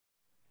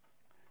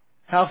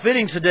How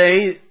fitting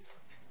today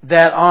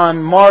that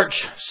on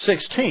March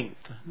 16th,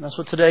 that's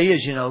what today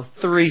is,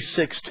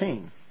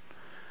 3/16,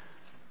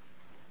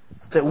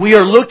 that we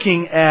are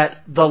looking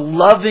at the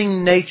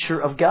loving nature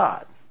of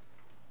God.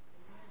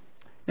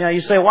 Now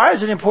you say, why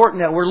is it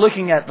important that we're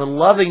looking at the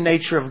loving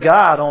nature of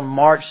God on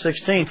March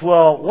 16th?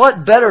 Well,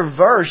 what better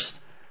verse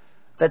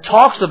that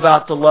talks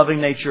about the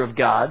loving nature of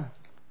God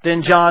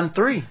than John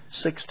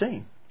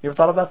 3:16? You ever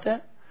thought about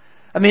that?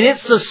 I mean, it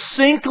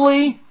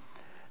succinctly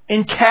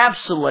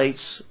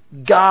encapsulates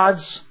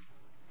God's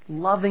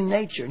loving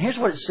nature. And here's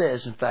what it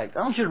says, in fact.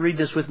 I want you to read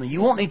this with me. You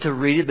won't need to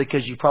read it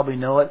because you probably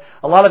know it.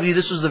 A lot of you,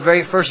 this was the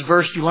very first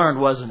verse you learned,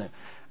 wasn't it?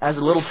 As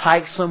a little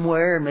tyke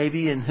somewhere,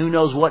 maybe in who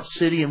knows what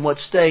city and what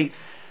state,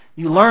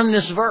 you learned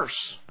this verse.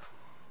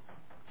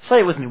 Say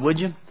it with me, would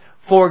you?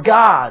 For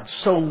God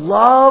so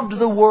loved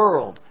the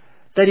world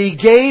that He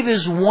gave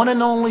His one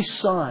and only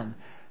Son,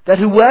 that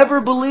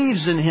whoever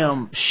believes in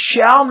Him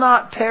shall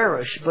not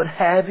perish, but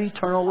have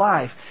eternal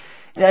life.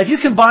 Now, if you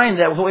combine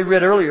that with what we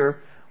read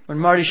earlier, when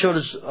Marty showed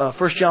us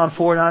 1 John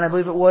 4:9, I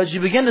believe it was, you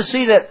begin to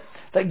see that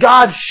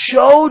God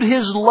showed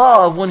His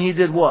love when He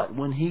did what?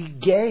 When He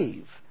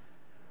gave.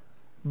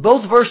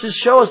 Both verses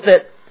show us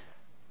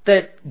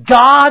that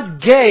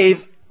God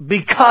gave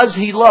because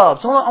He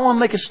loved. So I want to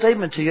make a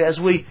statement to you as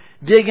we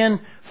dig in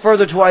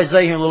further to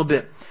Isaiah here in a little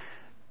bit.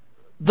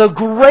 The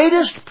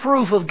greatest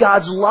proof of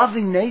God's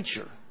loving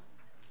nature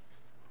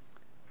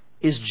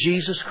is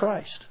Jesus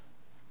Christ.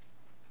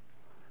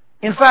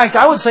 In fact,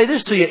 I would say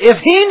this to you. If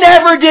He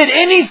never did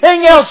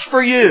anything else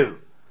for you,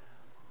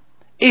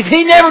 if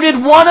He never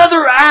did one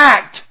other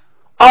act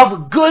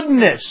of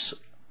goodness,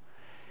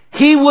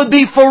 He would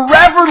be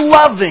forever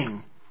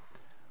loving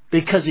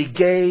because He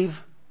gave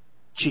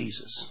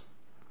Jesus.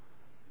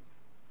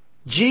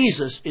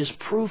 Jesus is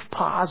proof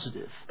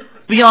positive,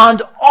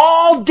 beyond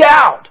all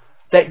doubt,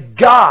 that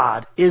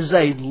God is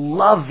a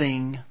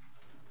loving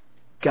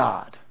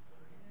God.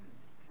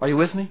 Are you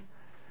with me?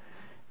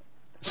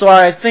 So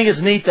I think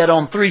it's neat that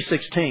on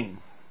 3/16,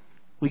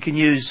 we can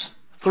use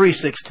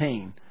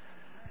 3/16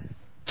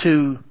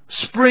 to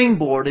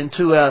springboard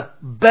into a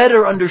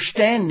better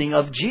understanding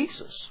of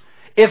Jesus.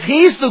 If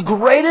He's the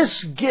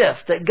greatest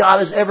gift that God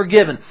has ever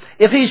given,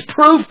 if He's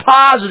proof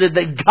positive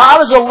that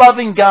God is a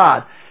loving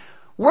God,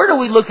 where do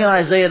we look in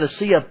Isaiah to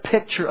see a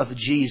picture of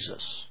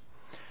Jesus?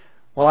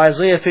 Well,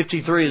 Isaiah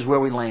 53 is where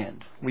we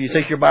land. Will you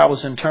take your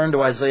Bibles and turn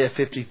to Isaiah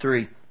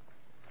 53?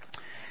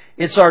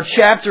 It's our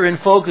chapter in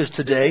focus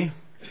today.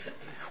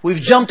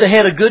 We've jumped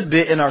ahead a good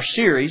bit in our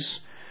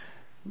series,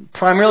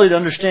 primarily to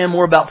understand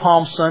more about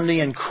Palm Sunday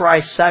and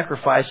Christ's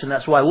sacrifice, and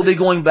that's why we'll be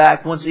going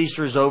back once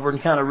Easter is over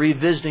and kind of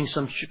revisiting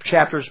some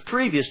chapters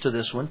previous to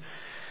this one.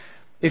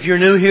 If you're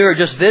new here or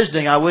just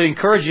visiting, I would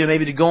encourage you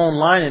maybe to go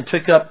online and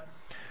pick up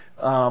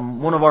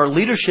one of our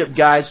leadership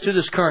guides to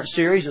this current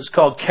series. It's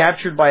called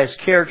Captured by His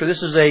Character.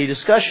 This is a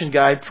discussion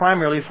guide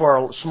primarily for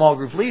our small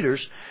group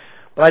leaders.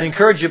 But I'd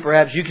encourage you,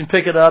 perhaps you can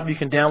pick it up, you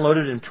can download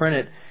it and print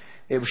it.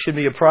 It shouldn't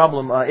be a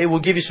problem. It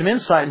will give you some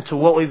insight into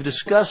what we've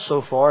discussed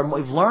so far and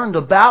what we've learned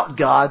about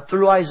God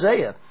through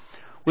Isaiah.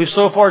 We've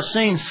so far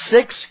seen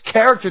 6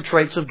 character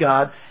traits of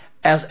God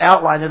as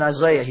outlined in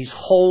Isaiah. He's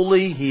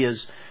holy, He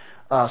is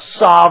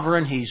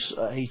sovereign,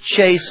 He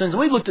chastens.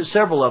 We've looked at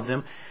several of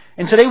them.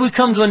 And today we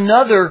come to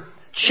another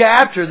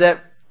chapter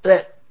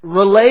that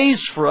relays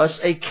for us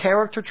a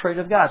character trait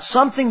of God,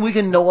 something we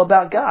can know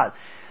about God.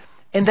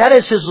 And that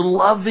is His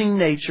loving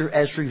nature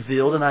as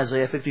revealed in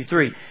Isaiah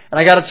 53. And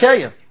I got to tell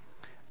you,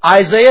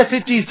 Isaiah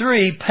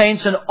 53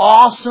 paints an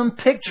awesome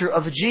picture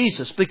of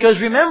Jesus. Because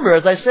remember,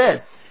 as I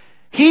said,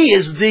 He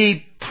is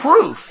the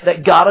proof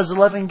that God is a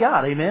loving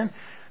God. Amen?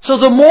 So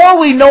the more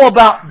we know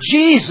about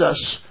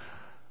Jesus,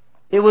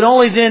 it would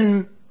only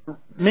then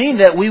mean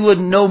that we would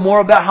know more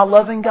about how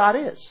loving God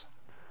is.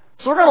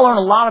 So we're going to learn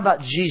a lot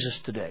about Jesus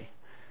today.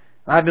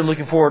 I've been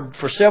looking forward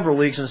for several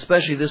weeks, and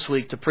especially this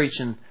week, to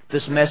preaching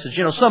this message.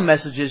 Some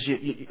messages,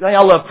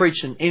 I love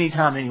preaching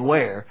anytime,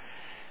 anywhere.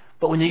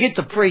 But when you get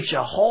to preach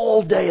a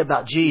whole day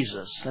about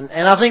Jesus, and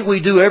I think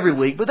we do every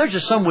week, but there's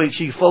just some weeks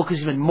you focus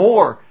even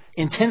more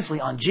intensely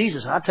on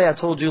Jesus. And I tell you, I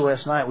told you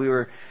last night, we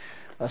were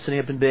sitting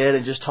up in bed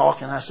and just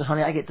talking. And I said,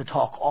 honey, I get to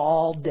talk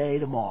all day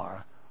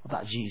tomorrow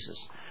about Jesus.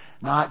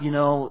 Not,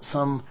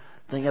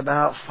 something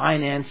about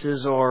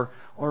finances or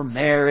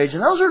marriage.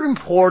 And those are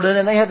important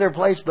and they have their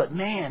place. But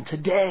man,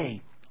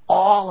 today,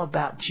 all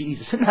about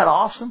Jesus. Isn't that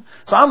awesome?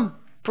 So I'm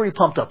pretty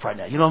pumped up right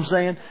now. You know what I'm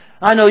saying?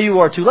 I know you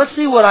are too. Let's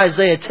see what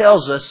Isaiah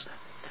tells us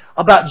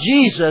about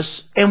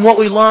Jesus and what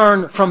we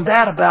learn from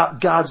that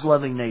about God's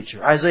loving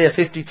nature. Isaiah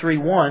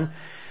 53:1.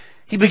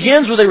 He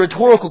begins with a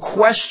rhetorical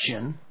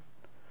question,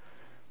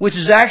 which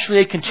is actually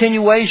a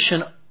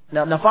continuation.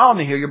 Now follow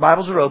me here. Your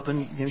Bibles are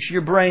open.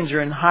 Your brains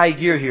are in high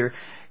gear here.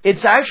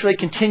 It's actually a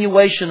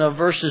continuation of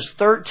verses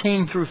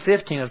 13 through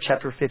 15 of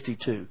chapter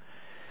 52.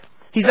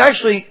 He's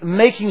actually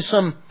making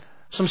some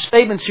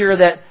statements here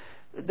that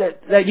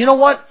you know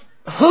what?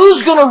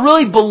 Who's going to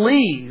really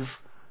believe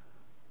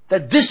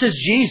that this is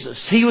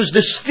Jesus? He was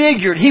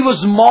disfigured. He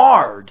was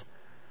marred.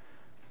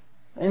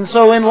 And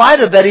so in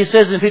light of that, he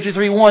says in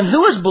 53:1,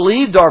 who has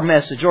believed our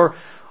message? Or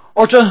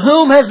to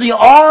whom has the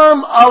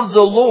arm of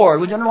the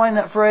Lord? Would you underline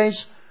that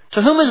phrase?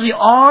 To whom has the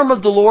arm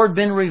of the Lord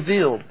been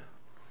revealed?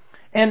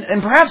 And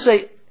perhaps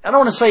I don't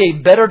want to say a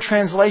better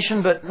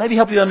translation, but maybe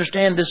help you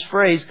understand this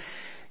phrase.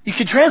 You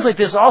could translate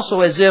this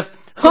also as if,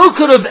 who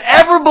could have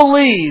ever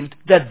believed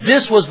that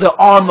this was the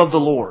arm of the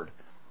Lord?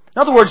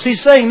 In other words,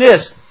 he's saying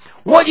this.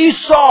 What you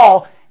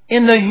saw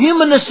in the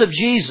humanness of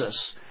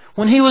Jesus,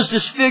 when He was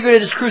disfigured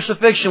at His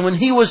crucifixion, when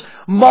He was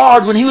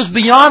marred, when He was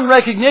beyond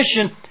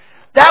recognition,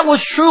 that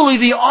was truly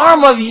the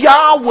arm of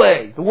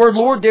Yahweh. The word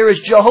Lord there is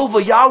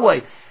Jehovah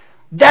Yahweh.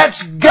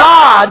 That's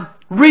God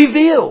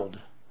revealed.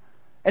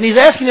 And he's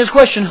asking this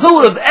question, who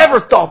would have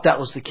ever thought that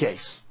was the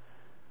case?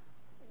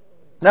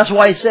 That's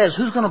why he says,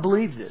 who's going to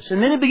believe this?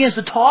 And then he begins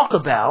to talk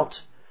about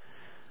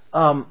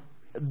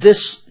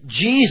this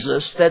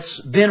Jesus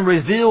that's been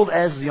revealed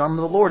as the arm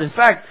of the Lord. In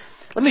fact,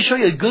 let me show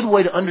you a good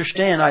way to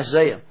understand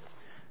Isaiah.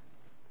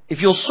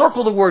 If you'll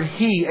circle the word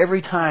He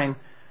every time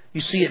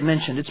you see it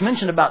mentioned, it's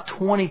mentioned about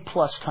 20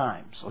 plus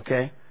times,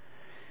 okay?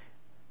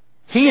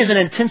 He is an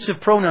intensive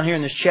pronoun here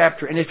in this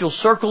chapter, and if you'll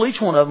circle each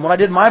one of them, what I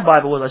did in my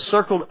Bible was I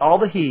circled all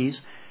the He's,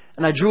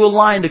 and I drew a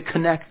line to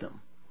connect them.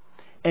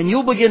 And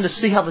you'll begin to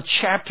see how the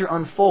chapter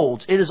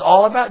unfolds. It is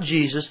all about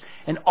Jesus,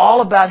 and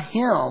all about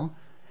Him,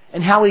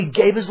 and how He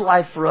gave His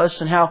life for us,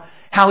 and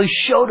how He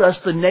showed us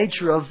the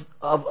nature of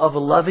a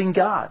loving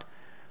God.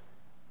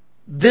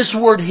 This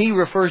word He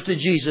refers to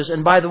Jesus,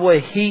 and by the way,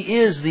 He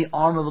is the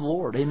arm of the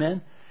Lord.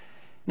 Amen?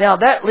 Now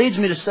that leads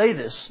me to say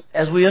this,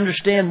 as we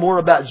understand more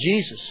about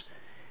Jesus.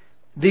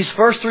 These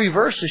first 3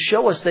 verses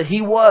show us that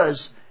He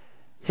was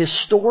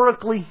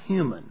historically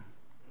human.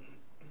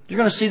 You're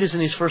going to see this in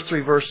these first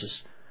 3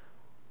 verses.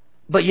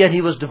 But yet He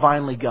was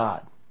divinely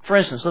God. For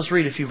instance, let's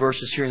read a few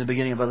verses here in the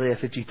beginning of Isaiah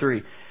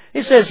 53.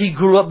 It says He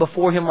grew up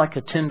before Him like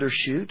a tender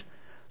shoot.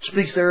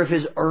 Speaks there of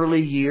His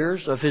early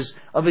years, of His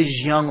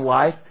young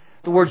life.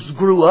 The words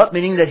grew up,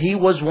 meaning that He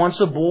was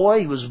once a boy.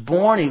 He was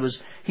born.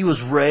 He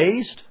was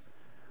raised.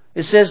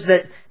 It says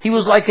that He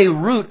was like a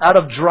root out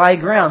of dry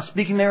ground,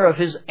 speaking there of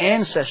His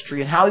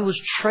ancestry and how He was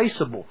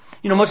traceable.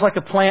 You know, much like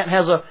a plant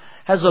has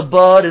a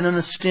bud and then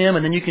a stem,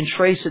 and then you can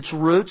trace its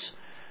roots.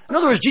 In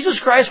other words, Jesus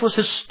Christ was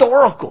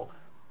historical.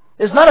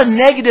 It's not a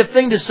negative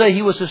thing to say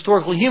He was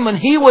historically human.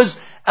 He was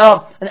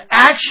an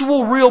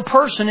actual real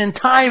person in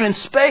time and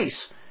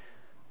space.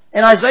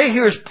 And Isaiah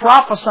here is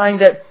prophesying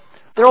that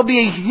there will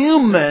be a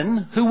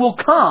human who will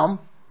come,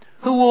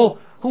 who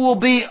will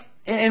be,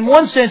 in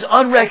one sense,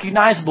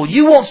 unrecognizable.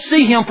 You won't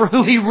see Him for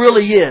who He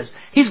really is.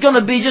 He's going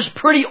to be just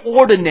pretty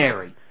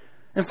ordinary.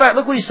 In fact,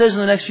 look what He says in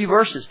the next few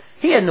verses.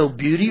 He had no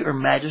beauty or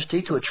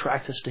majesty to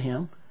attract us to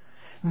Him.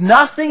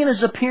 Nothing in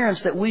His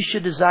appearance that we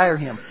should desire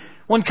Him.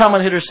 One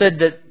commentator said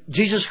that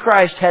Jesus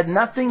Christ had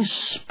nothing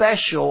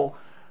special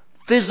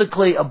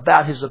physically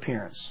about His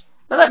appearance.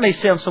 Now that may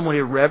sound somewhat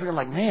irreverent,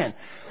 like, man.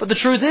 But the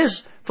truth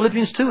is,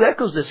 Philippians 2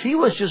 echoes this. He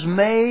was just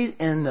made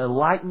in the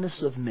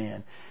likeness of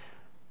men.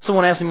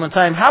 Someone asked me one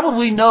time, how would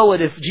we know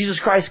it if Jesus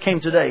Christ came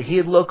today?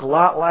 He'd look a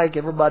lot like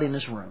everybody in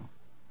this room.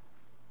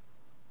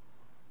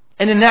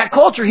 And in that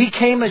culture, He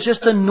came as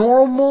just a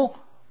normal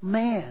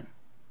man.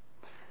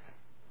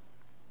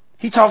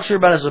 He talks here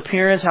about His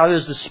appearance, how He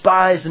was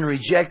despised and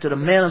rejected, a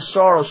man of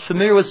sorrows,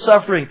 familiar with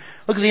suffering.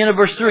 Look at the end of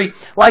verse 3.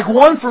 Like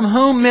one from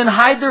whom men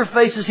hide their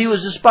faces, He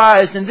was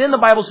despised. And then the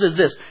Bible says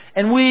this,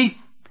 and we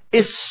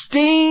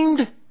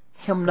esteemed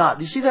Him not.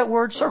 Do you see that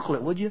word? Circle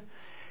it, would you?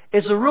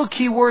 It's a real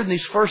key word in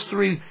these first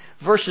 3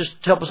 verses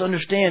to help us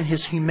understand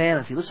His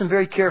humanity. Listen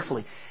very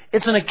carefully.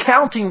 It's an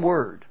accounting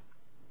word.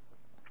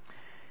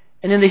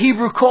 And in the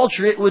Hebrew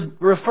culture, it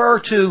would refer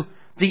to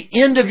the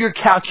end of your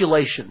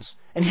calculations.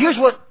 And here's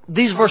what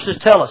these verses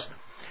tell us.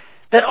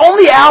 That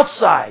on the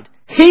outside,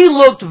 He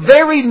looked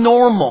very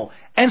normal.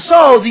 And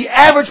so the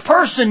average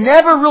person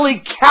never really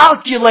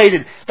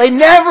calculated. They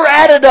never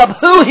added up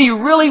who He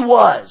really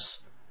was.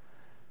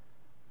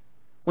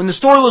 When the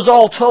story was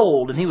all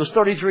told and He was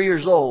 33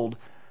 years old,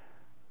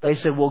 they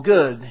said, well,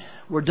 good.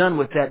 We're done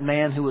with that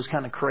man who was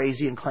kind of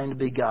crazy and claimed to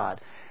be God.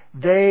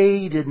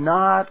 They did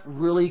not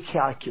really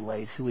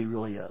calculate who He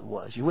really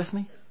was. You with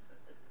me?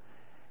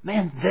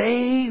 Man,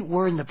 they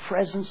were in the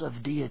presence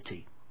of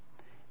deity.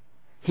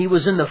 He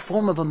was in the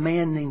form of a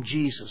man named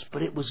Jesus,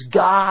 but it was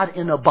God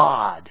in a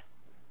bod.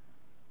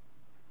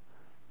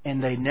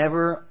 And they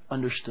never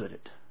understood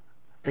it.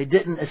 They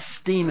didn't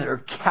esteem it or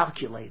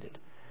calculate it.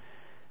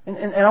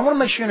 And I want to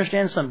make sure you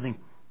understand something.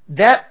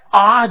 That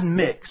odd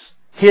mix,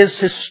 His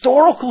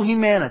historical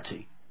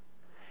humanity,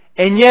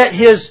 and yet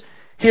His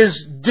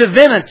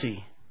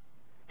divinity,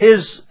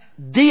 His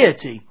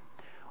deity,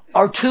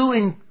 are 2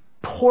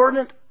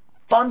 important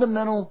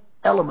fundamental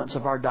elements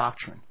of our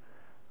doctrine.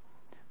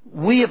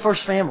 We at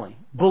First Family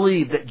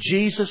believe that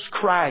Jesus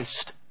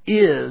Christ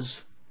is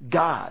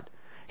God.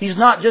 He's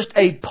not just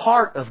a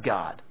part of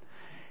God.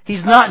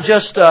 He's not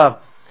just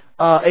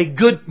a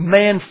good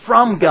man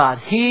from God.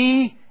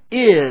 He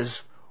is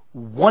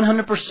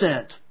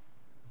 100%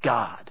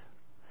 God.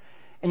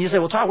 And you say,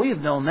 well, Todd, we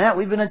have known that.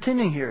 We've been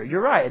attending here.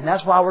 You're right. And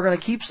that's why we're going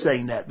to keep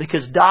saying that.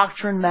 Because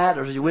doctrine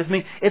matters. Are you with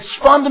me? It's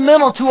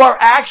fundamental to our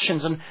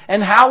actions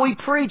and how we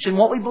preach and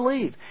what we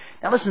believe.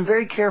 Now listen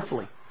very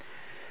carefully.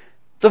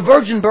 The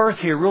virgin birth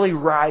here really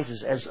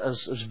rises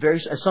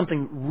as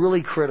something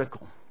really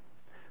critical.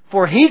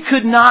 For He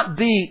could not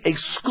be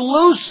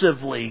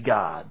exclusively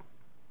God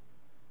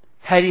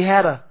had He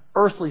had an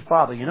earthly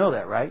father. You know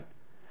that, right?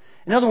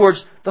 In other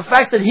words, the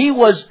fact that He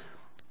was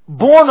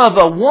born of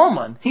a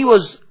woman, He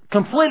was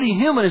completely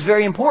human, is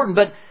very important.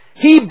 But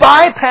He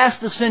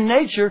bypassed the sin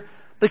nature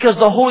because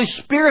the Holy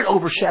Spirit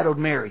overshadowed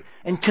Mary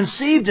and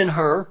conceived in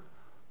her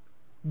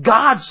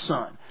God's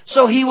Son.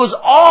 So He was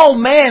all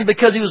man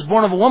because He was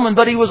born of a woman,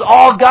 but He was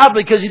all God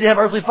because He didn't have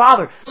an earthly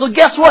father. So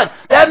guess what?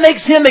 That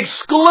makes Him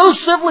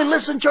exclusively,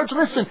 listen church,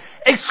 listen,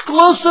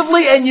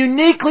 exclusively and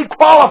uniquely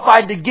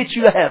qualified to get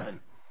you to heaven.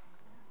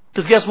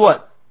 Because guess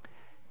what?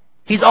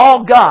 He's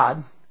all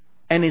God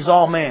and He's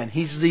all man.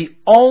 He's the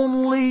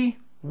only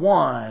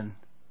one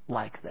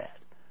like that.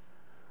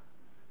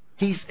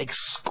 He's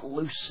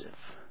exclusive.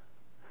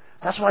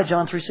 That's why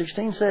John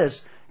 3:16 says,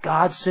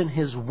 God sent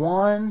His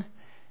one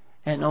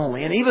and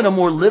only. And even a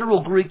more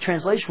literal Greek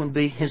translation would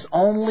be His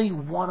only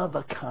one of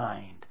a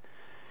kind.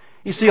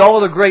 You see,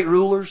 all of the great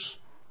rulers,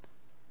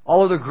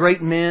 all of the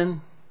great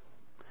men,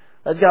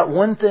 they've got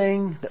one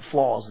thing that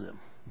flaws them.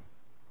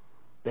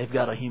 They've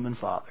got a human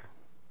father.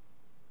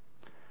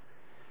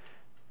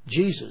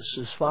 Jesus,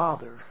 His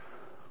Father,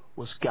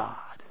 was God.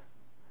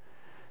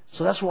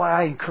 So that's why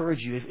I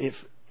encourage you,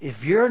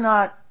 if you're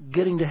not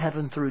getting to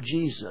heaven through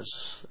Jesus,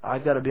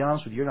 I've got to be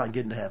honest with you, you're not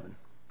getting to heaven.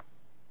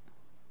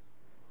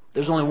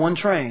 There's only one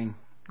train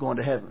going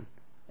to heaven,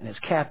 and it's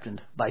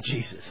captained by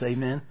Jesus.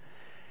 Amen?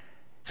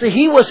 See,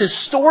 He was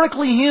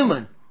historically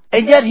human,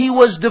 and yet He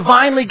was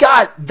divinely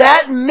God.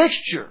 That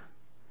mixture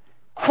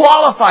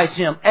qualifies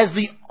Him as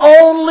the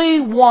only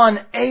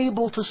one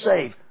able to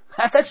save.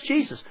 That's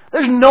Jesus.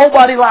 There's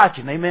nobody like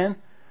Him. Amen?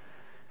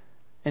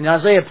 And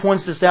Isaiah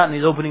points this out in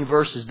these opening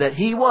verses, that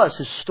He was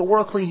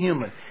historically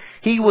human.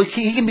 He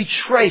can be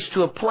traced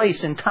to a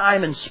place in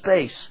time and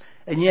space,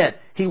 and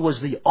yet He was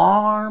the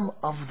arm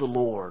of the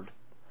Lord.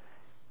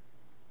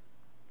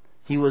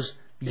 He was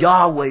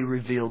Yahweh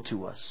revealed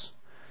to us.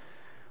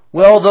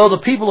 Well, though the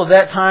people of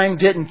that time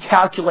didn't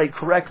calculate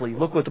correctly,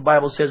 look what the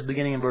Bible says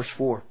beginning in verse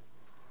 4.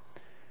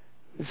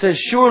 It says,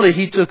 surely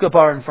He took up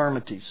our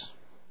infirmities.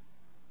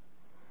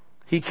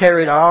 He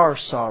carried our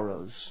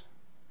sorrows.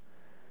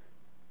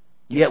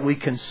 Yet we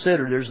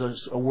consider,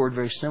 there's a word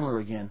very similar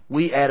again.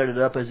 We added it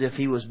up as if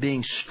He was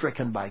being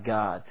stricken by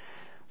God.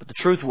 But the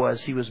truth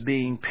was, He was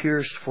being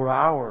pierced for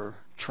our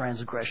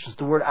transgressions.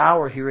 The word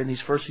our here in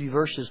these first few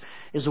verses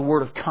is a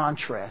word of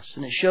contrast.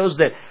 And it shows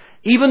that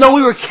even though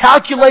we were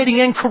calculating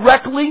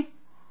incorrectly,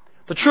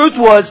 the truth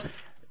was,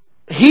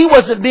 He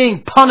wasn't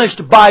being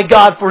punished by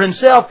God for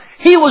Himself.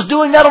 He was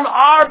doing that on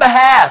our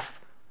behalf.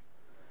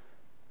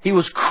 He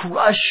was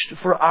crushed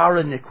for our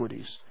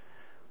iniquities.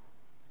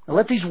 Now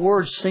let these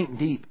words sink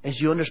deep as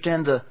you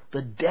understand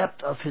the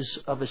depth of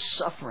His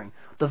suffering.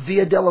 The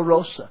Via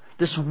Dolorosa,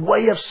 this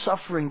way of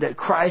suffering that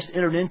Christ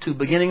entered into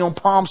beginning on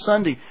Palm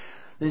Sunday.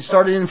 And He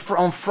started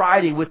on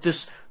Friday with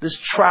this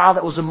trial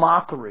that was a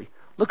mockery.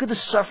 Look at the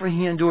suffering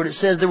He endured. It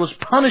says there was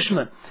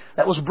punishment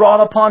that was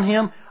brought upon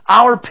Him.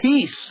 Our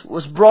peace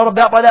was brought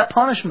about by that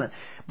punishment.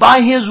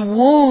 By His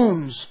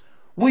wounds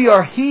we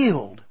are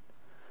healed.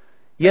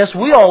 Yes,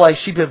 we all like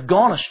sheep have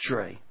gone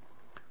astray.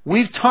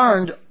 We've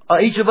turned,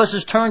 each of us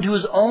has turned to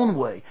his own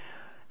way.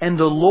 And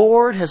the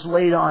Lord has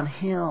laid on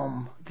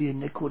Him the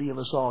iniquity of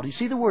us all. Do you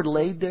see the word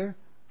laid there?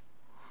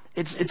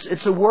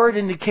 It's a word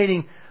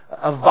indicating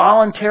a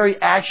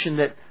voluntary action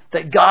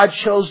that God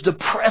chose to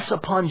press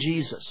upon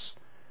Jesus.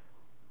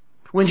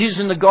 When Jesus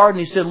in the garden,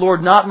 He said,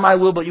 Lord, not my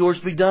will but yours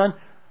be done.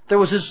 There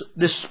was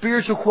this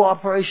spiritual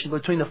cooperation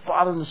between the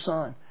Father and the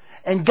Son.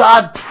 And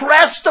God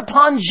pressed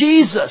upon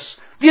Jesus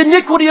the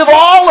iniquity of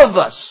all of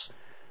us.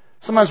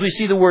 Sometimes we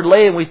see the word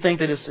lay and we think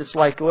that it's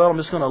like, well, I'm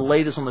just going to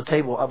lay this on the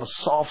table. I have a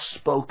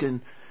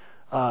soft-spoken,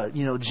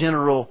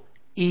 general,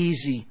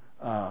 easy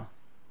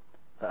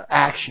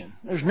action.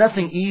 There's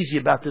nothing easy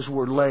about this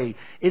word lay.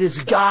 It is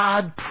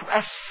God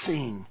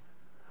pressing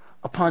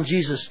upon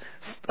Jesus,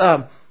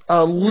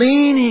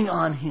 leaning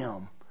on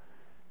Him.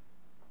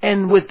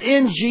 And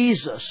within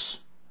Jesus,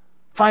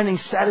 finding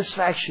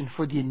satisfaction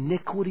for the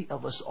iniquity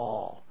of us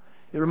all.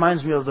 It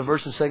reminds me of the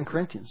verse in 2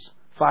 Corinthians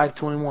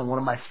 5:21, one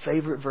of my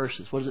favorite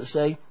verses. What does it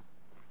say?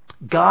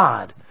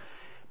 God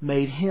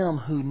made Him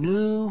who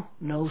knew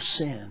no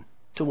sin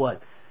to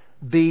what?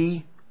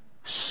 Be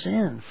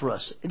sin for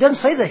us. It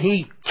doesn't say that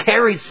He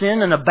carried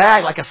sin in a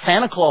bag like a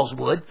Santa Claus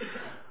would.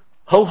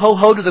 Ho, ho,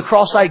 ho, to the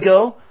cross I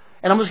go.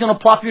 And I'm just going to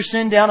plop your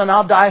sin down and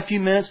I'll die a few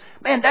minutes.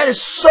 Man, that is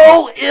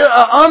so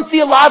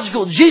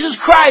untheological. Jesus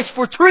Christ,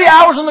 for 3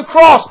 hours on the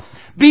cross,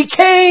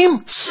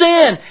 became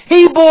sin.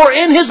 He bore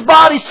in His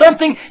body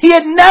something He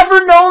had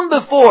never known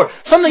before.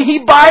 Something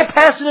He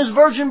bypassed in His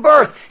virgin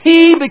birth.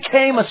 He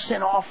became a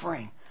sin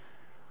offering.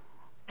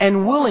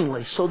 And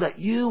willingly, so that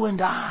you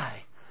and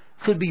I,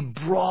 could be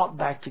brought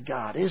back to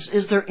God.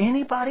 Is there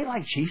anybody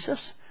like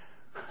Jesus?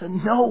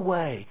 No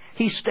way.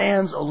 He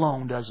stands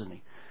alone, doesn't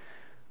He?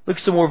 Look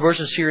at some more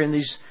verses here in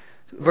these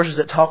verses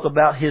that talk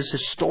about His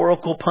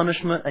historical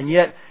punishment, and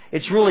yet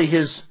it's really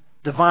His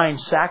divine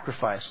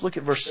sacrifice. Look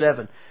at verse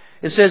 7.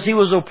 It says, He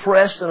was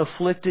oppressed and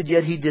afflicted,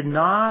 yet He did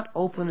not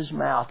open His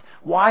mouth.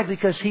 Why?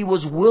 Because He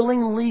was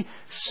willingly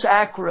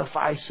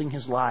sacrificing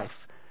His life.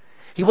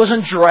 He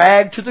wasn't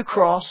dragged to the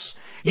cross.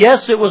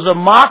 Yes, it was a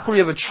mockery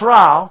of a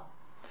trial.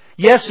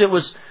 Yes, it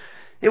was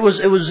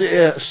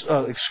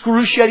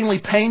excruciatingly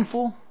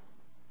painful.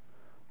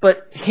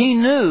 But He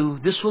knew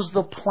this was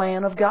the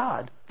plan of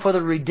God for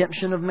the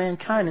redemption of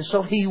mankind. And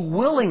so He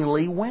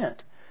willingly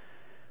went,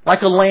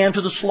 like a lamb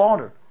to the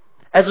slaughter.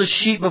 As a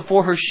sheep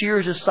before her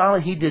shearers is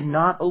silent, He did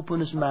not open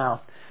His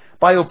mouth.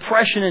 By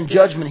oppression and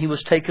judgment He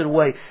was taken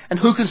away. And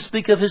who can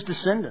speak of His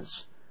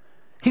descendants?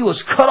 He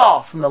was cut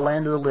off from the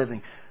land of the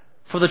living.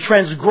 For the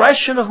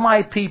transgression of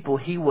my people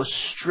He was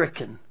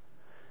stricken.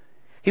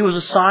 He was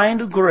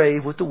assigned a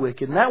grave with the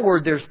wicked. And that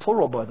word there is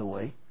plural, by the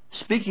way.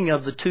 Speaking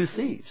of the two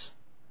thieves.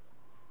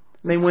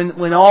 I mean,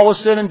 when all was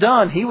said and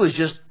done, He was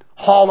just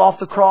hauled off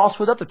the cross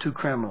with other two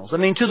criminals. I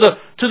mean, to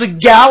the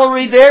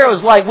gallery there, it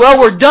was like, well,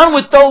 we're done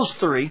with those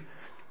three.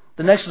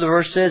 The next of the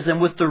verse says,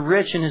 and with the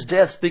rich in his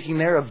death, speaking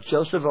there of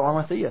Joseph of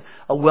Arimathea,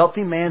 a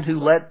wealthy man who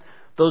let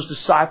those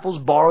disciples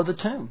borrow the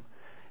tomb.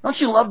 Don't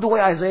you love the way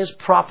Isaiah's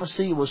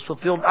prophecy was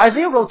fulfilled?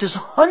 Isaiah wrote this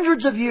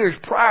hundreds of years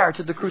prior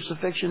to the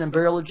crucifixion and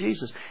burial of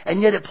Jesus.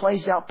 And yet it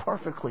plays out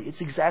perfectly.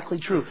 It's exactly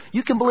true.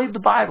 You can believe the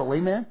Bible,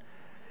 amen?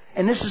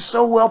 And this is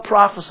so well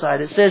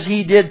prophesied. It says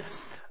he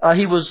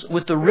was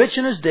with the rich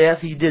in his death.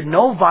 He did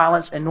no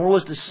violence, and nor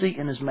was deceit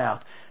in his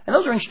mouth. And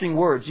those are interesting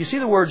words. You see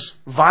the words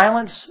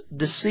violence,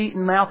 deceit,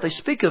 and mouth. They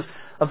speak of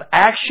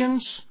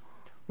actions,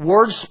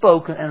 words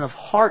spoken, and of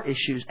heart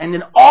issues. And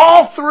in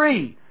all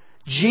three,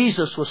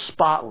 Jesus was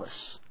spotless.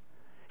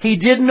 He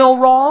did no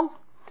wrong.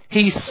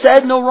 He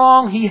said no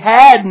wrong. He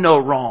had no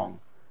wrong.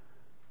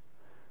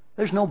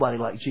 There's nobody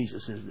like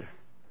Jesus, is there?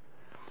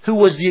 Who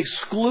was the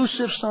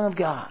exclusive Son of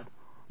God.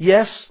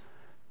 Yes,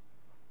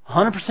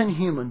 100%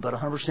 human, but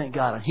 100%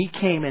 God. And He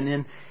came, and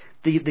then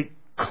the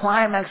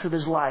climax of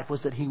His life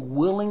was that He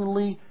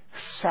willingly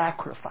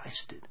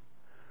sacrificed it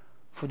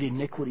for the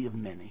iniquity of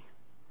many.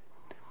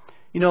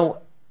 You know,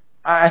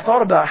 I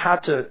thought about how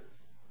to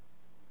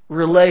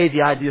relay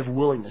the idea of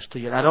willingness to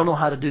you. And I don't know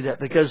how to do that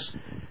because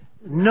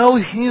no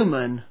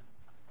human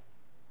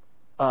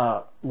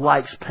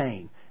likes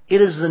pain. It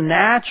is the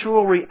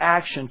natural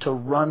reaction to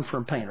run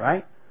from pain,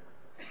 right?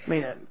 I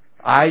mean,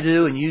 I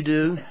do and you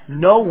do.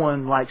 No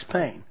one likes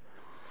pain.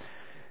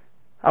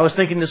 I was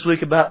thinking this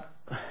week about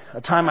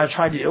a time I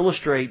tried to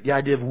illustrate the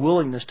idea of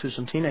willingness to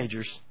some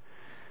teenagers.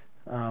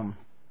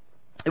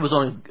 It was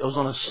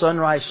on a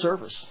sunrise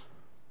service.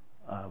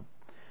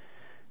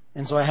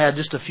 And so I had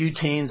just a few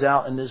teens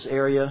out in this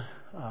area.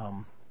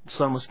 The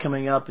sun was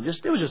coming up, and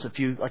it was just a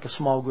few, like a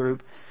small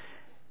group.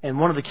 And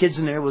one of the kids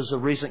in there was a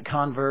recent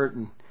convert,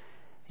 and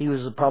he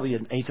was probably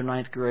an 8th or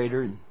 9th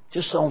grader, and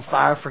just on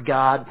fire for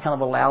God, kind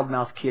of a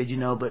loudmouth kid, you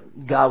know,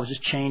 but God was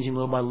just changing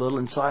little by little.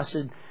 And so I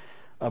said,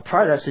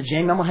 prior to that, I said,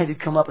 Jamie, I'm going to have you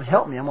come up and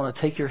help me. I'm going to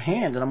take your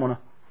hand, and I'm going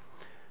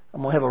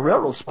to have a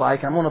railroad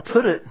spike. I'm going to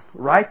put it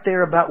right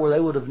there about where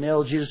they would have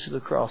nailed Jesus to the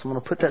cross. I'm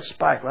going to put that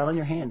spike right on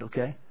your hand,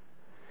 okay?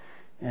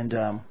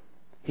 And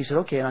he said,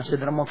 okay. And I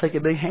said, then I'm going to take a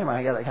big hammer.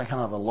 I got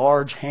kind of a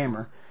large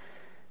hammer.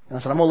 And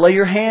I said, I'm going to lay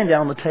your hand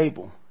down on the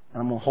table.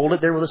 And I'm going to hold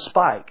it there with a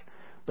spike.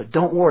 But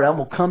don't worry, I'm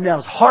going to come down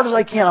as hard as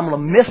I can. I'm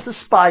going to miss the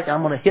spike, and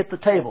I'm going to hit the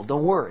table.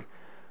 Don't worry.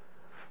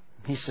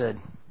 He said,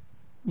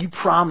 you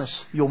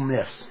promise you'll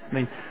miss. I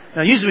mean,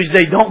 now usually we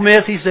say, don't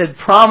miss. He said,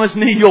 promise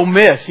me you'll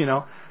miss, you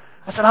know.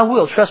 I said, I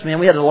will. Trust me. And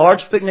we had a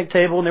large picnic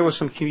table, and there were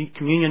some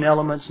communion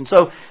elements. And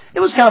so it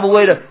was kind of a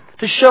way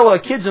to show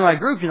kids in my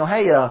group, you know,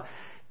 hey,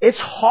 it's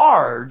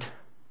hard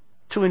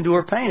to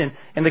endure pain.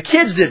 And the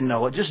kids didn't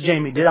know it. Just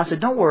Jamie did. I said,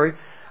 don't worry.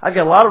 I've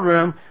got a lot of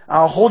room.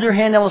 I'll hold your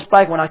hand down the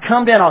spike. When I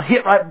come down, I'll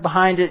hit right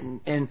behind it.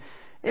 And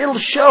it'll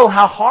show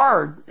how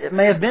hard it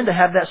may have been to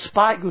have that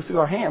spike go through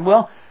our hand.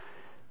 Well,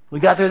 we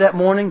got there that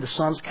morning. The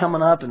sun's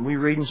coming up, and we're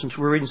reading some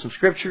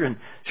scripture. And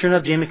sure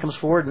enough, Jamie comes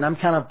forward, and I'm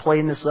kind of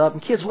playing this up.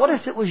 And kids, what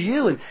if it was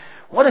you? And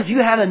what if you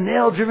had a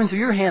nail driven through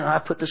your hand? And I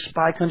put the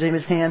spike on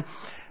Jamie's hand,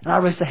 and I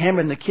raised the hammer,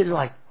 and the kids are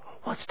like,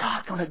 what's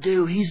Todd going to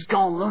do? He's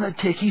gone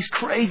lunatic. He's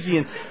crazy.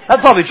 And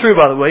that's probably true,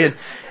 by the way.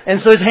 And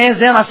so his hand's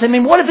down. I said, I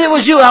mean, what if it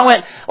was you? And I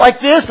went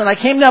like this, and I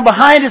came down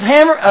behind his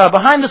hammer,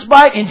 behind the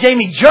spike, and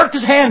Jamie jerked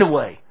his hand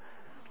away.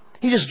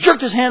 He just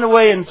jerked his hand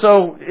away, and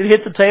so it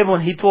hit the table,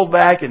 and he pulled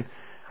back. And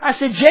I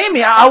said,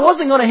 Jamie, I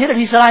wasn't going to hit it.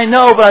 He said, I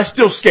know, but I'm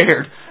still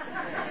scared.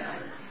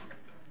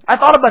 I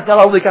thought about that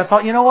all week. I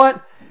thought, you know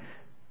what?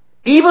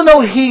 Even though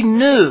he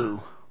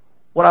knew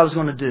what I was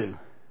going to do,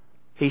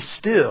 he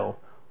still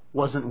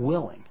wasn't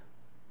willing.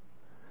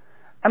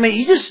 I mean,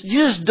 you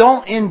just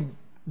don't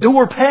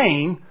endure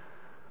pain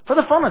for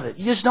the fun of it.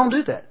 You just don't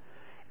do that.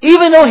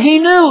 Even though he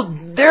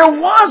knew there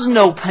was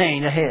no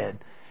pain ahead,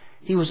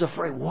 he was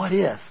afraid, what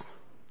if?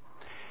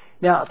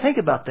 Now, think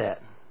about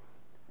that.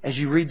 as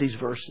you read these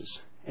verses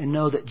and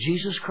know that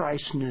Jesus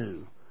Christ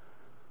knew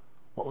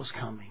what was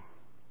coming.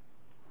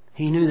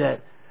 He knew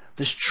that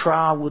this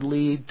trial would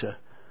lead to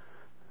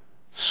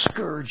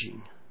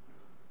scourging,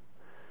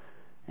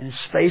 and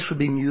His face would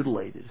be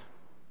mutilated,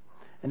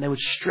 and they would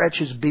stretch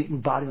His beaten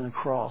body on the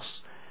cross,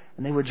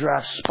 and they would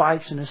drive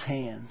spikes in His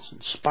hands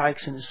and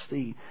spikes in His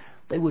feet.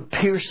 They would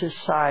pierce His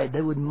side.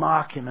 They would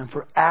mock Him, and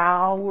for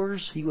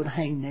hours He would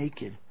hang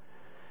naked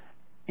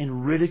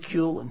in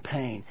ridicule and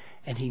pain,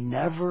 and He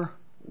never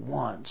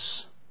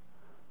once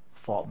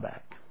fought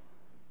back.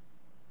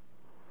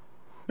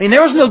 I mean,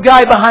 there was no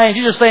guy behind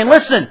Jesus saying,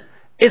 listen,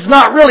 it's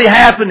not really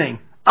happening.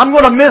 I'm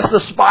going to miss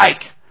the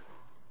spike.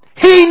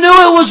 He knew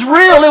it was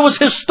real. It was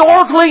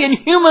historically and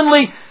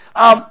humanly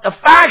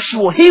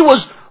factual. He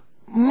was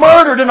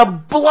murdered in a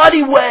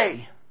bloody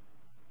way.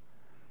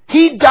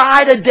 He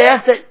died a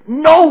death that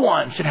no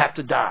one should have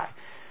to die.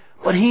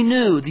 But He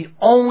knew the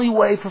only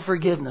way for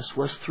forgiveness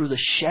was through the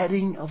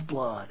shedding of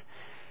blood.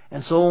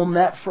 And so on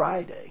that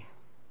Friday,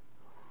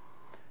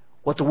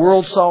 what the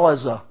world saw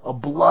as a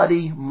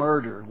bloody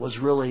murder was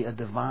really a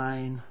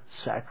divine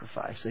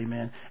sacrifice.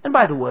 Amen. And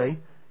by the way,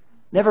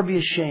 never be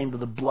ashamed of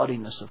the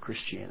bloodiness of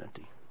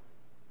Christianity.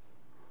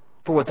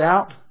 For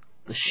without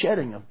the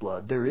shedding of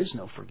blood, there is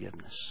no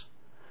forgiveness.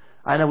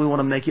 I know we want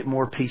to make it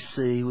more PC.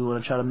 We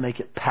want to try to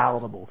make it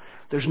palatable.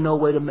 There's no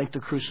way to make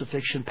the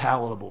crucifixion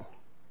palatable.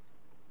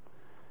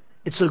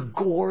 It's a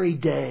gory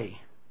day.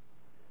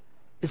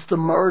 It's the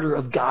murder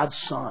of God's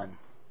Son.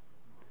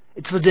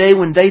 It's the day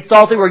when they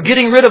thought they were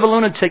getting rid of a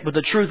lunatic, but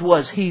the truth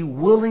was He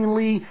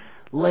willingly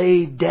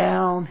laid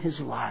down His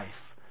life.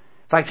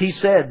 In fact, He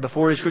said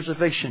before His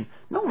crucifixion,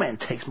 no man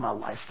takes my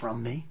life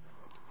from me.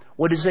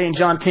 What did He say in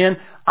John 10?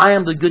 I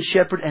am the good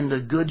shepherd, and the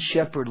good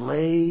shepherd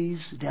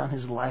lays down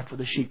His life for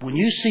the sheep. When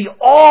you see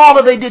all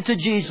that they did to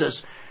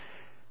Jesus,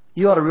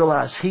 you ought to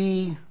realize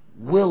He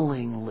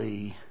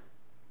willingly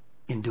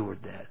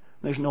endured that.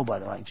 There's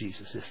nobody like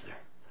Jesus, is there?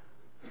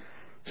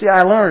 See,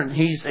 I learned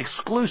He's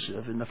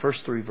exclusive in the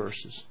first 3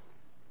 verses.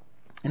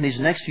 In these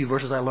next few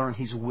verses, I learned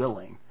He's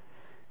willing.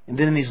 And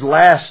then in these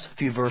last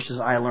few verses,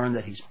 I learned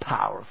that He's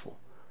powerful.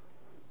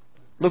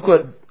 Look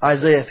what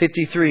Isaiah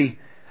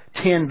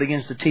 53:10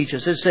 begins to teach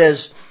us. It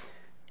says,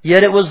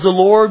 yet it was the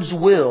Lord's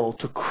will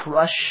to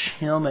crush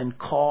Him and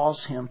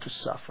cause Him to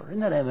suffer.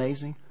 Isn't that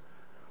amazing?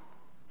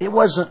 It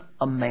wasn't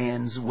a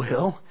man's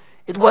will.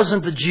 It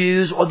wasn't the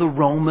Jews or the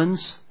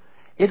Romans.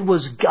 It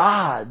was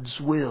God's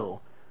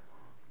will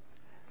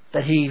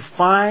that He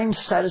finds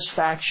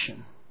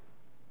satisfaction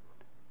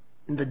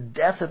in the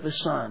death of His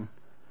Son,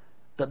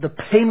 that the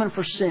payment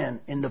for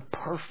sin in the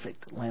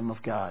perfect Lamb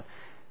of God.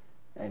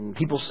 And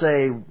people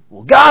say,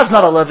 well, God's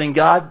not a loving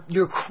God.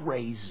 You're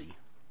crazy.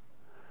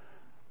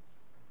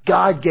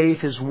 God gave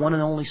His one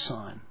and only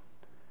Son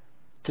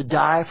to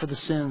die for the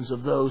sins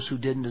of those who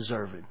didn't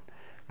deserve it.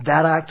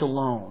 That act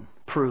alone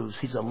proves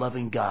He's a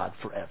loving God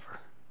forever.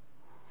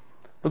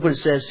 Look what it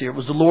says here. It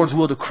was the Lord's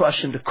will to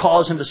crush Him, to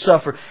cause Him to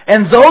suffer.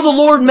 And though the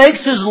Lord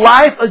makes His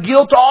life a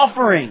guilt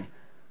offering. Do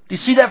you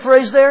see that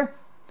phrase there?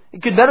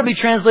 It could better be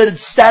translated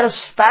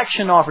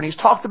satisfaction offering. He's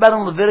talked about it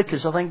in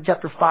Leviticus, I think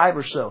chapter 5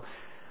 or so.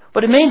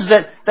 But it means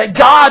that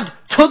God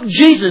took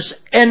Jesus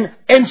and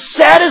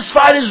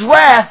satisfied His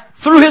wrath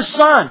through His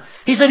Son.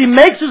 He said He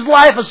makes His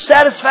life a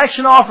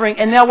satisfaction offering.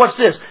 And now what's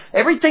this?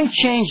 Everything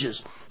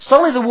changes.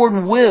 Suddenly the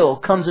word will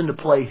comes into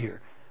play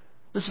here.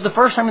 This is the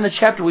first time in the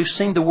chapter we've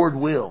seen the word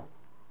will.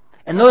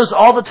 And notice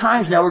all the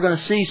times now we're going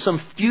to see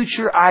some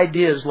future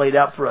ideas laid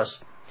out for us.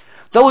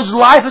 Though His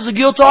life is a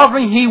guilt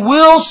offering, He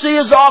will see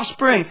His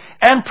offspring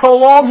and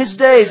prolong His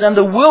days. And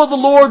the will of the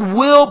Lord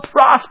will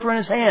prosper in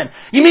His hand.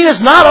 You mean it's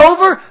not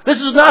over?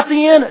 This is not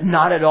the end?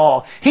 Not at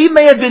all. He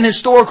may have been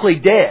historically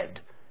dead.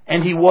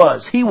 And He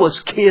was. He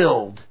was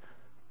killed.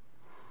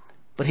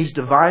 But He's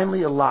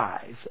divinely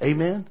alive.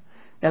 Amen?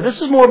 Now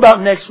this is more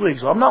about next week,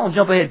 so I'm not going to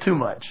jump ahead too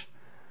much.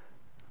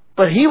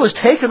 But He was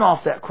taken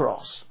off that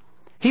cross.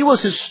 He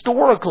was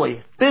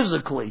historically,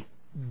 physically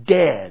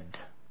dead.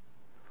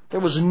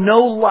 There was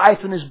no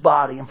life in His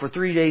body, and for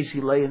 3 days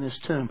He lay in His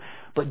tomb.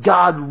 But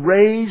God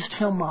raised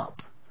Him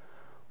up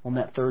on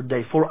that 3rd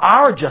day for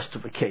our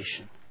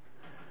justification.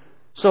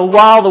 So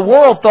while the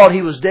world thought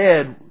He was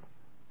dead,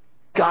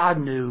 God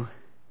knew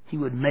He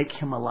would make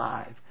Him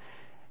alive.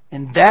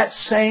 And that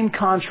same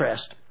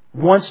contrast,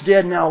 once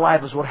dead, now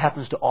alive, is what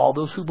happens to all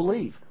those who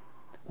believe.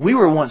 We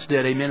were once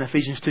dead, amen,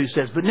 Ephesians 2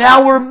 says, but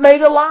now we're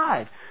made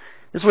alive.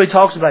 This is what he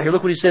talks about here.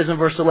 Look what he says in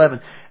verse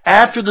 11.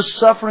 After the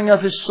suffering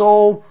of His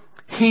soul,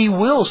 He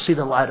will see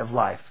the light of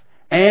life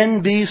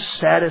and be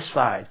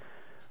satisfied.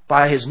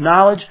 By His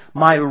knowledge,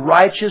 my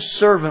righteous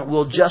servant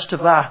will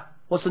justify,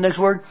 what's the next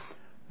word?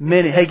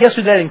 Many. Hey, guess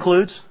who that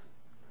includes?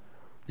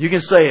 You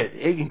can say it.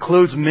 It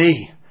includes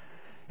me.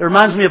 It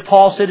reminds me of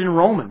Paul said in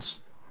Romans.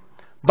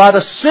 By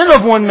the sin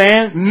of one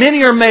man,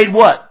 many are made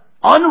what?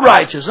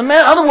 Unrighteous. In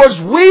other words,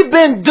 we've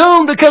been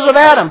doomed because of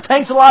Adam.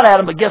 Thanks a lot,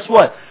 Adam. But guess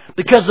what?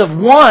 Because of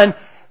one,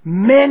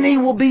 many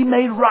will be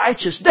made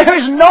righteous.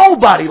 There is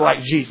nobody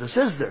like Jesus,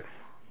 is there?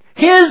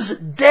 His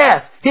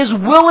death, His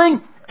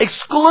willing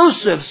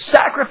exclusive,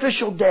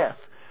 sacrificial death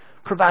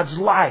provides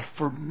life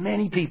for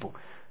many people.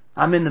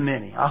 I'm in the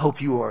many. I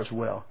hope you are as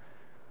well.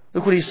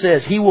 Look what he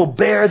says. He will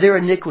bear their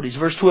iniquities.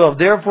 Verse 12.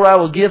 Therefore I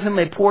will give him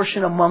a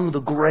portion among the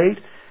great.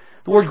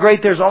 The word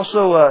great, there's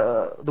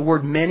also the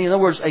word many. In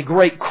other words, a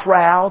great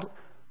crowd.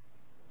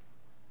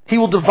 He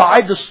will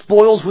divide the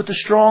spoils with the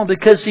strong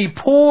because he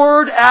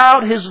poured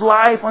out his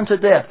life unto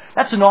death.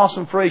 That's an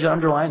awesome phrase. I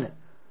underline it.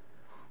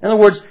 In other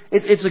words,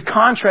 it's a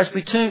contrast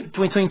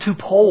between two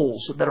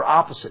poles that are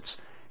opposites.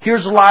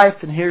 Here's life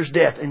and here's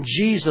death. And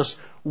Jesus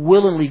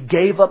willingly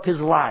gave up his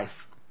life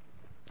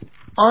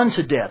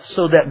unto death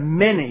so that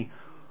many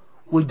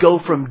would go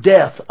from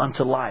death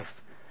unto life.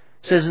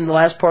 It says in the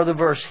last part of the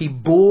verse, he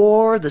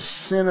bore the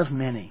sin of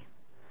many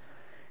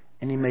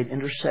and he made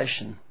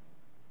intercession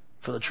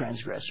for the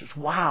transgressors.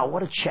 Wow,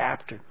 what a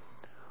chapter.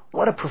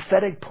 What a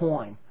prophetic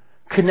poem.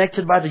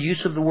 Connected by the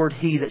use of the word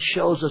he that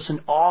shows us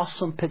an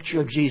awesome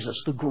picture of Jesus.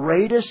 The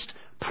greatest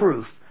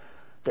proof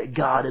that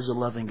God is a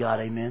loving God.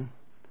 Amen.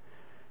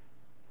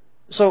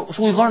 So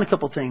we've learned a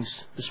couple of things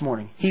this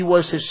morning. He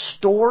was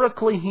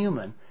historically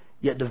human,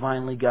 yet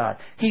divinely God.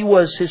 He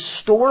was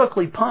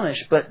historically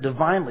punished, but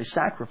divinely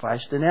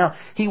sacrificed. And now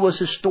he was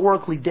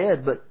historically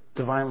dead, but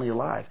divinely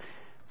alive.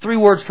 3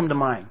 words come to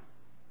mind.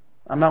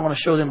 I'm not going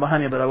to show them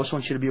behind me, but I just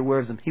want you to be aware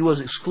of them. He was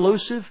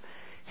exclusive,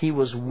 he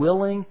was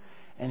willing,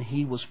 and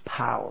he was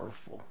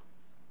powerful.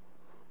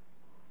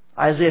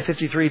 Isaiah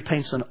 53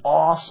 paints an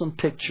awesome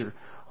picture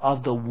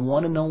of the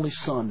one and only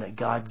Son that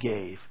God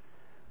gave.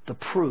 The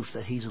proof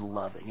that he's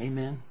loving.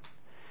 Amen.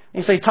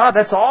 And you say, Todd,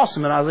 that's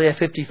awesome in Isaiah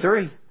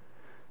 53.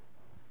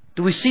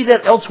 Do we see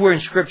that elsewhere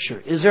in Scripture?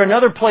 Is there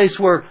another place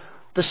where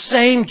the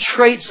same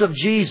traits of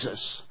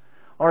Jesus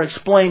are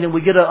explained and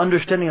we get an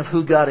understanding of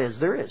who God is?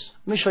 There is.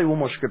 Let me show you one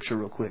more Scripture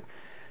real quick.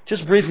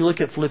 Just briefly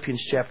look at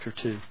Philippians chapter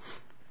 2.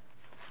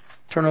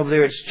 Turn over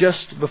there. It's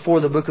just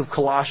before the book of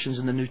Colossians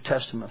in the New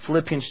Testament.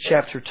 Philippians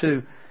chapter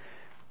 2.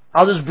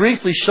 I'll just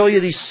briefly show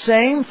you these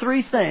same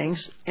 3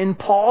 things in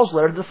Paul's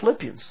letter to the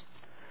Philippians.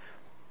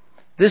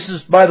 This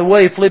is, by the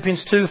way,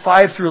 Philippians 2,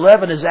 5 through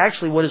 11 is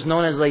actually what is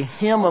known as a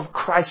hymn of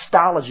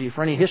Christology.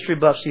 For any history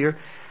buffs here,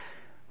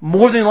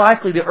 more than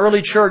likely the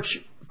early church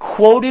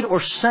quoted or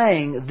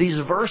sang these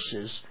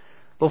verses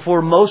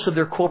before most of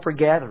their corporate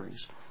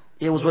gatherings.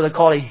 It was what they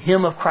call a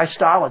hymn of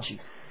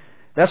Christology.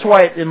 That's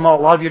why in a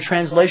lot of your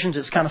translations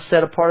it's kind of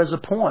set apart as a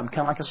poem,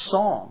 kind of like a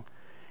song.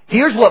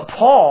 Here's what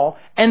Paul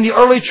and the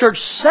early church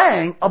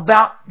sang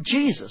about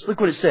Jesus. Look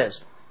what it says.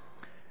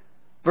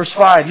 Verse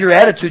 5, your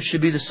attitude should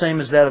be the same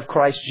as that of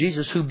Christ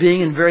Jesus, who being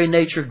in very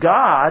nature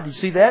God, you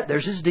see that?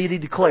 There's his deity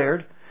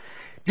declared,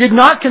 did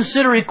not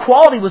consider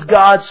equality with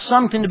God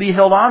something to be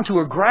held on to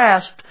or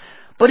grasped,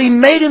 but he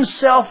made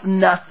himself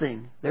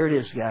nothing. There it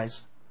is, guys.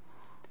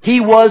 He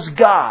was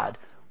God,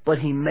 but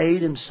he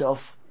made himself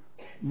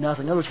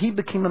nothing. In other words, he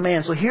became a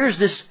man. So here's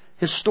this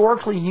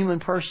historically human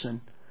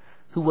person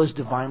who was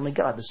divinely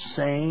God. The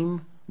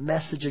same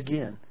message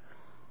again.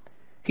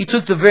 He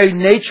took the very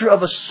nature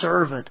of a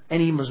servant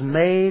and he was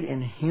made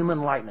in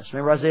human likeness.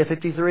 Remember Isaiah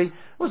 53? There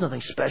was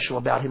nothing special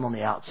about him on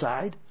the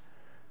outside.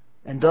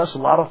 And thus a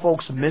lot of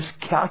folks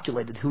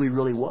miscalculated who he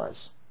really was.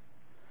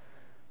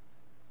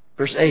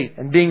 Verse 8,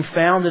 and being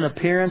found in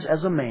appearance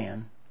as a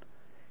man,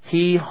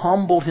 he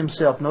humbled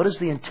himself. Notice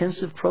the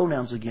intensive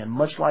pronouns again,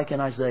 much like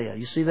in Isaiah.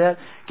 You see that?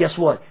 Guess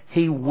what?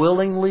 He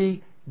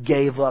willingly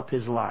gave up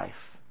his life.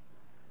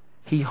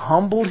 He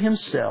humbled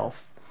himself.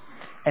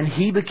 And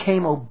he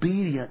became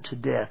obedient to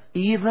death.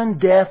 Even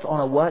death on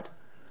a what?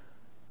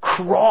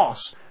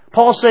 Cross.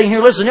 Paul's saying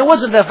here, listen, it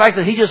wasn't the fact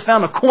that he just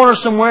found a corner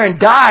somewhere and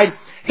died.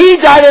 He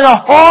died in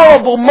a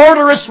horrible,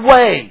 murderous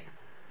way.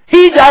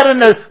 He died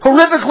in a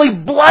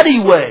horrifically bloody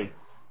way.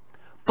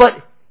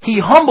 But he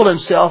humbled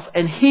himself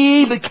and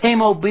he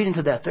became obedient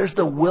to death. There's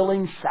the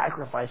willing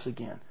sacrifice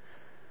again.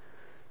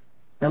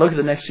 Now look at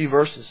the next few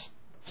verses.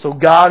 So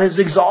God has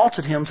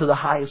exalted him to the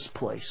highest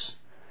place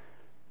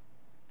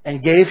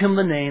and gave him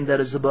the name that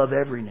is above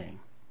every name.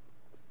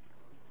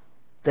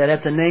 That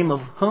at the name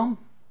of whom?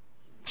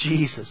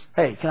 Jesus.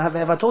 Hey, have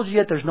I told you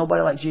yet there's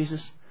nobody like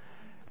Jesus?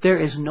 There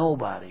is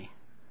nobody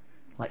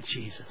like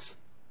Jesus.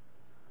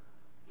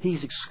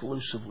 He's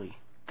exclusively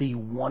the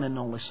one and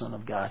only Son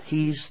of God.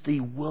 He's the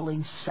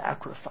willing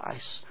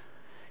sacrifice.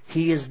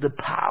 He is the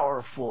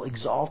powerful,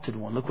 exalted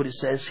one. Look what it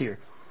says here.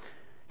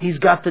 He's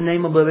got the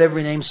name above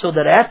every name, so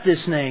that at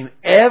this name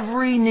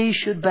every knee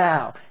should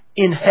bow,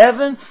 in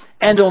heaven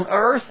and on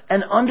earth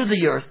and under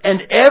the earth,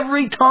 and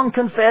every tongue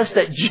confess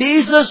that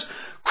Jesus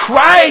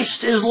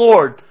Christ is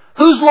Lord.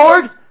 Who's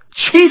Lord?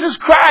 Jesus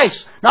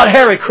Christ. Not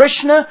Hare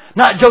Krishna,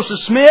 not Joseph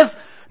Smith,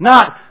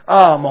 not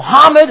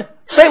Muhammad.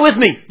 Say it with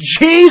me.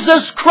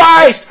 Jesus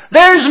Christ.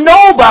 There's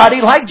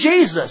nobody like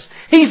Jesus.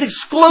 He's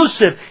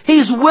exclusive.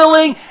 He's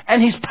willing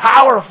and He's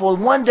powerful.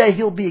 And one day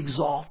He'll be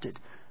exalted.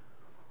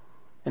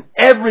 And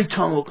every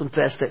tongue will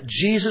confess that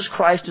Jesus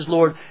Christ is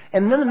Lord.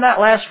 And then that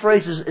last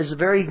phrase is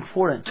very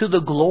important. To the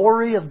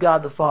glory of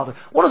God the Father.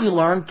 What have you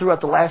learned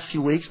throughout the last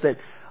few weeks that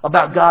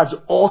about God's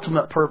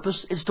ultimate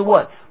purpose is to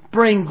what?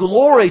 bring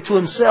glory to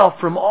Himself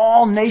from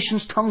all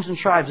nations, tongues, and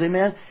tribes.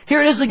 Amen?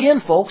 Here it is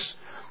again, folks.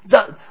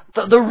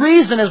 The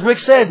reason, as Rick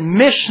said,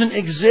 mission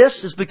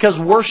exists is because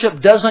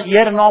worship doesn't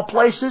yet in all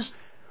places.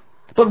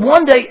 But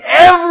one day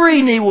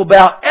every knee will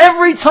bow,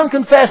 every tongue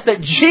confess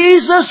that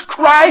Jesus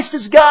Christ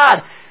is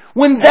God.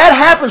 When that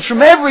happens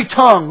from every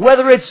tongue,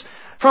 whether it's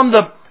from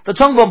the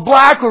tongue of a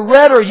black or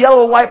red or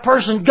yellow or white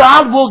person,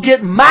 God will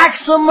get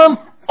maximum,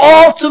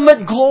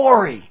 ultimate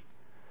glory.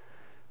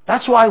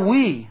 That's why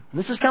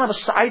this is kind of a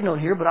side note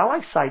here, but I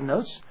like side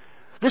notes.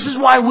 This is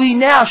why we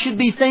now should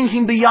be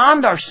thinking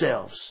beyond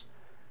ourselves.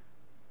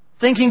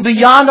 Thinking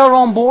beyond our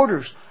own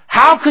borders.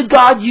 How could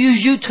God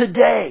use you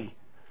today,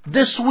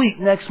 this week,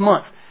 next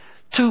month,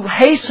 to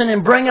hasten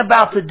and bring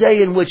about the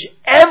day in which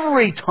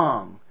every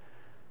tongue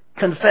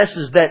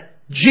confesses that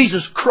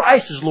Jesus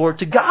Christ is Lord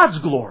to God's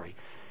glory?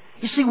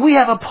 You see, we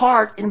have a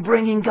part in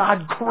bringing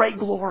God great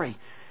glory.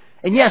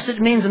 And yes, it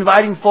means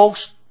inviting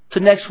folks to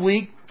next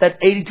week, that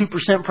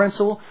 82%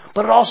 principle.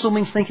 But it also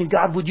means thinking,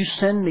 God, would you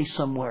send me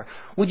somewhere?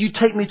 Would you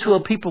take me to a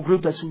people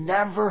group that's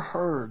never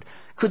heard?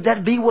 Could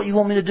that be what you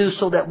want me to do,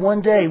 so that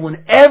one day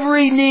when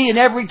every knee and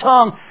every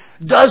tongue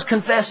does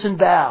confess and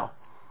bow,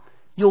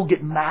 you'll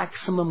get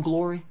maximum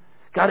glory?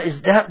 God,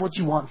 is that what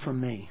you want from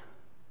me?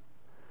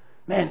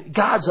 Man,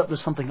 God's up to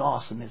something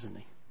awesome, isn't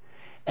He?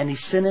 And He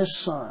sent His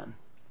Son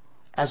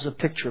as a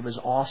picture of His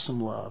awesome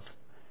love.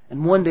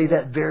 And one day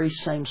that very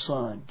same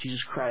Son,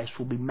 Jesus Christ,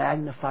 will be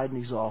magnified and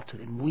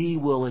exalted. And we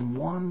will in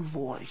one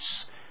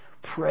voice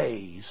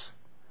praise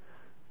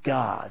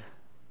God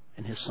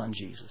and His Son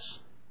Jesus.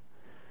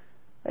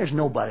 There's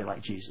nobody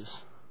like Jesus.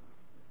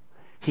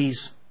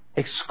 He's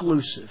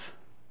exclusive.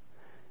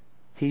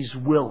 He's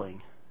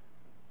willing.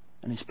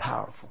 And He's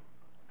powerful.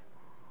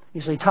 You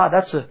say, Todd,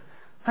 that's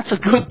a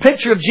good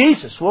picture of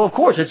Jesus. Well, of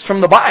course, it's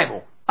from the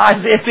Bible.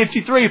 Isaiah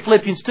 53,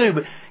 Philippians 2.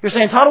 But you're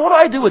saying, Todd, what do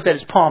I do with that?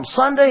 It's Palm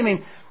Sunday. I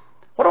mean,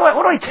 what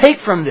do I take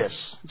from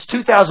this? It's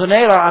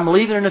 2008. I'm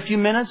leaving in a few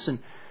minutes. And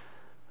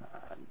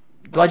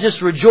do I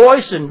just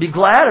rejoice and be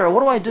glad? Or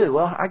what do I do?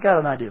 Well, I got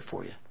an idea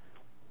for you.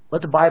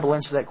 Let the Bible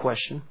answer that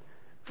question.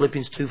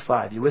 Philippians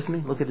 2:5. You with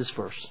me? Look at this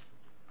verse.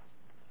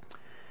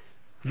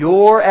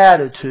 Your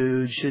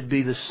attitude should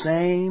be the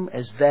same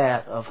as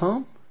that of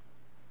whom?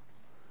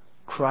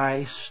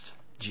 Christ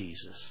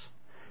Jesus.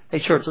 Hey,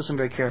 church, listen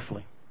very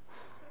carefully.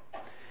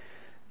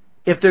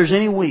 If there's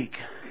any week,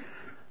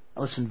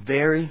 listen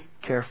very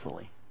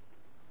carefully.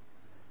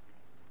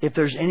 If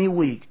there's any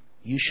week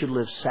you should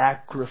live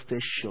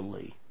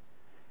sacrificially,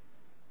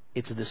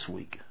 it's this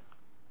week.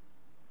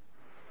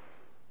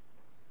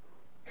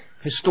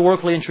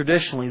 Historically and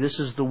traditionally, this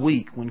is the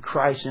week when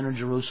Christ entered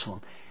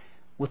Jerusalem,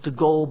 with the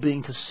goal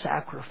being to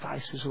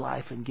sacrifice His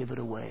life and give it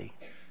away.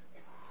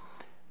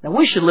 Now,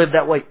 we should live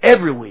that way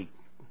every week.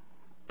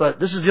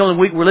 But this is the only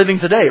week we're living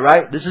today,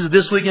 right? This is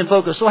This Week in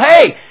Focus. So,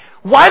 hey,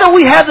 why don't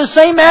we have the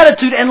same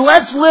attitude and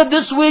let's live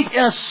this week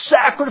in a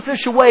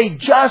sacrificial way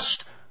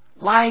just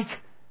like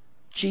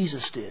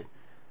Jesus did.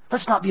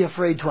 Let's not be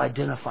afraid to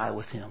identify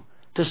with Him.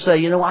 To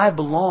say, I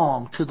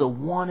belong to the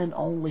one and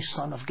only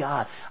Son of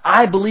God.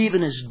 I believe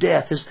in His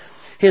death,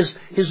 His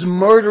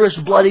murderous,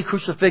 bloody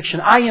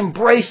crucifixion. I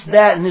embrace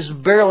that and His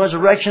burial and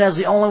resurrection as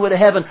the only way to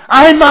heaven.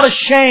 I'm not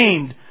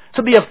ashamed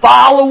to be a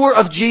follower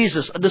of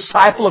Jesus, a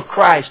disciple of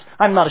Christ.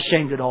 I'm not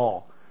ashamed at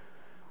all.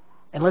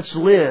 And let's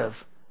live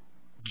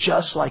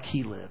just like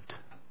He lived.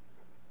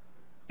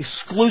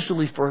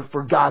 Exclusively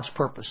for God's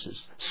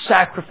purposes.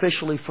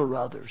 Sacrificially for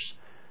others.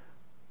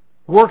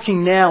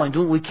 Working now and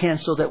doing what we can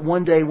so that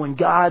one day when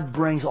God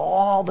brings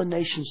all the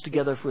nations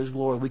together for His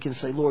glory, we can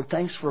say, Lord,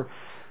 thanks for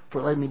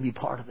letting me be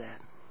part of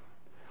that.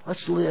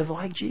 Let's live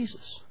like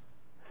Jesus.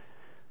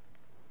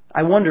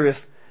 I wonder if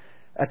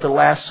at the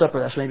Last Supper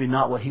that's maybe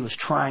not what He was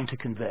trying to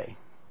convey.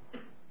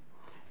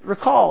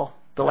 Recall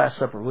the Last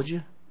Supper, would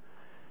you?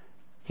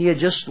 He had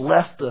just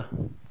left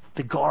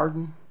the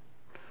garden.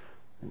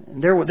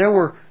 And there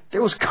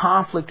was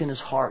conflict in His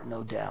heart,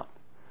 no doubt.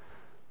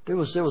 He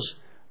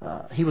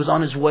was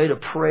on His way to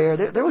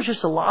prayer. There was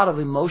just a lot of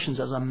emotions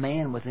as a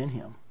man within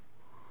Him.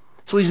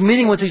 So He's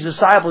meeting with His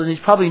disciples, and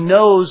He probably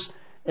knows,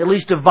 at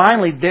least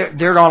divinely,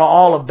 they're not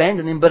all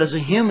abandon Him. But as a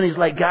human, He's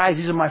like, guys,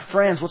 these are my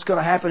friends. What's going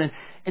to happen? And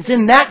it's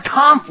in that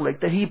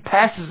conflict that He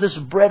passes this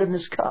bread and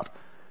this cup.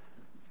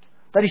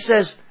 That He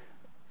says,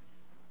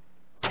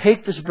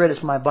 take this bread,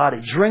 it's my body.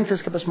 Drink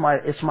this cup,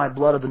 it's my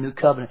blood of the new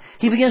covenant.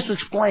 He begins to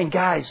explain,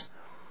 guys,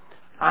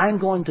 I'm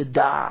going to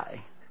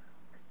die.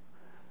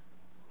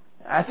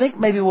 I think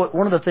maybe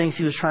one of the things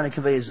He was trying to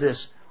convey is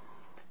this.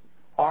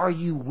 Are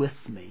you with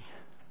me?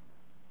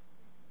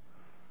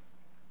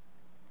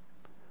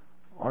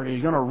 Or are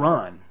you going to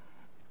run?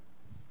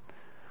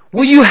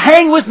 Will you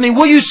hang with me?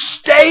 Will you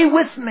stay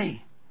with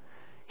me?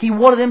 He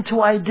wanted them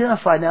to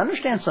identify. Now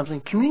understand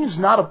something. Communion is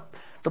not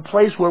the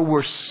place where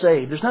we're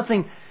saved. There's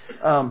nothing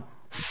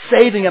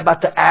saving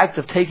about the act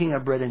of taking a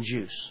bread and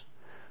juice.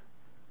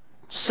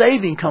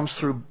 Saving comes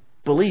through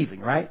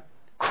believing, right?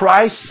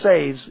 Christ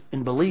saves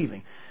in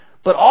believing.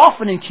 But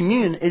often in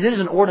communion, it is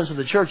an ordinance of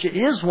the church. It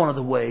is one of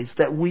the ways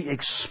that we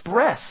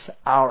express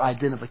our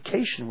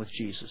identification with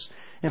Jesus.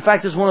 In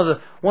fact, it's one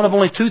of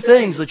only two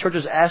things the church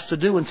is asked to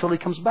do until He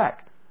comes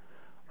back.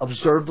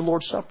 Observe the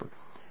Lord's Supper.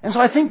 And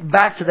so I think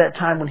back to that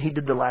time when He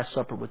did the Last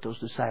Supper with those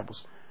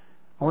disciples.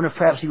 I wonder if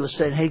perhaps He was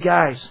saying, hey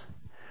guys,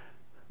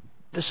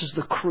 this is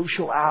the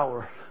crucial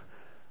hour.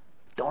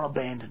 Don't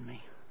abandon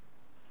me.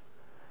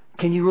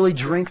 Can you really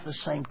drink the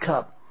same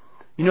cup?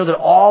 You know that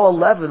all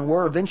 11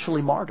 were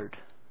eventually martyred.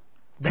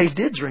 They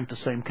did drink the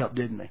same cup,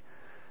 didn't they?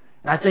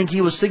 And I think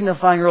He was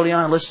signifying early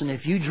on, listen,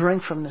 if you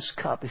drink from this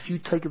cup, if you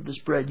take of this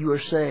bread, you are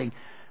saying,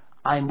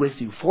 I'm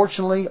with you.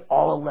 Fortunately,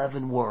 all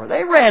 11 were.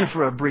 They ran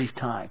for a brief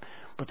time,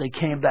 but they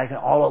came back and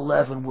all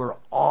 11 were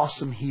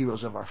awesome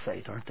heroes of our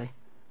faith, aren't they?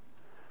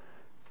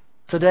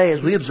 Today,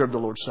 as we observe the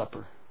Lord's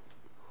Supper,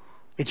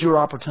 it's your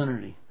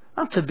opportunity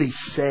not to be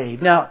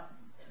saved. Now,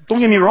 don't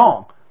get me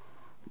wrong.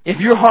 If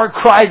your heart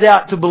cries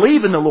out to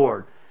believe in the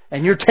Lord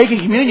and you're taking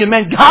communion,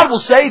 man, God will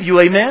save you,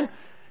 amen?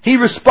 He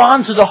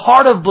responds to the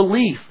heart of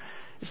belief.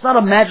 It's not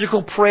a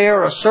magical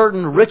prayer or a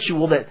certain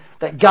ritual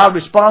that God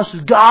responds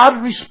to.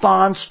 God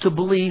responds to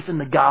belief in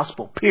the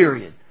gospel,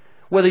 period.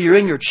 Whether you're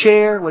in your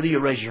chair, whether you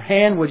raise your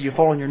hand, whether you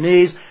fall on your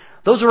knees,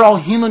 those are all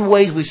human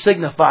ways we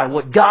signify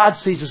what God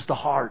sees as the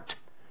heart.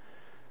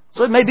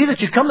 So it may be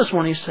that you come this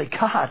morning and you say,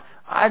 God,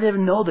 I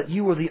didn't know that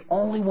you were the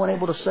only one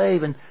able to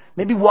save. And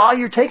maybe while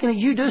you're taking it,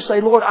 you do say,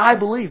 Lord, I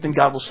believe, then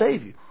God will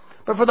save you.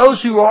 But for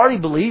those who are already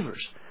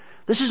believers,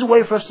 this is a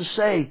way for us to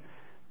say,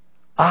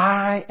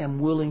 I am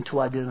willing to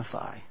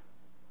identify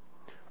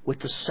with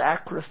the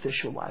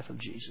sacrificial life of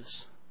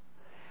Jesus.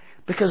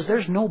 Because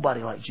there's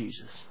nobody like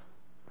Jesus.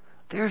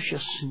 There's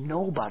just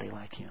nobody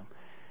like Him.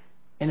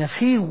 And if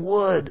He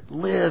would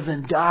live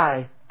and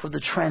die for the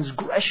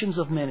transgressions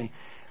of many,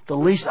 the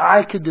least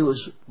I could do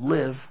is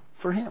live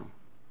for Him.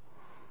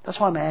 That's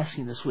why I'm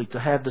asking this week to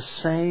have the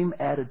same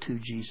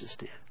attitude Jesus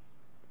did.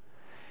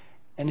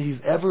 And if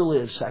you've ever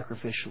lived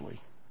sacrificially,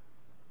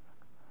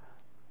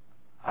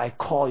 I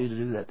call you to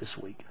do that this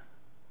week.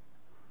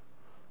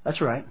 That's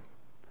right.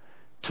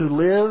 To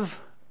live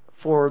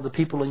for the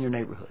people in your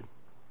neighborhood.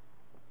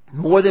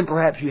 More than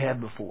perhaps you have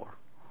before.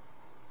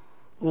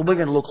 We'll bring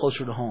it a little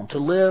closer to home. To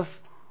live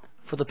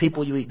for the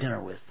people you eat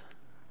dinner with.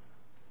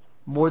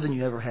 More than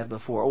you ever have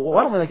before. Or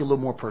why don't we make it a little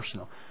more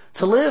personal?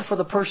 To live for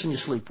the person you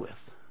sleep with.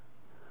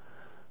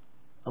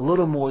 A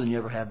little more than you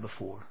ever have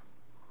before.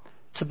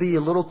 To be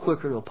a little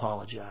quicker to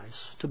apologize.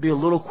 To be a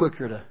little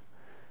quicker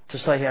to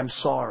say, hey, I'm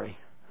sorry.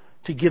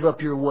 To give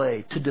up your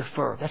way. To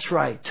defer. That's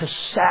right. To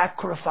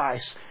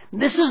sacrifice.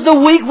 This is the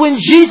week when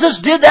Jesus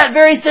did that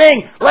very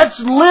thing. Let's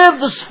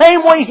live the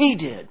same way He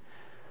did.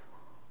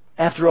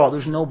 After all,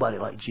 there's nobody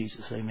like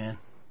Jesus. Amen.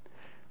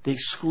 The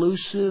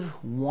exclusive,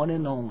 one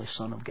and only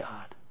Son of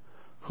God,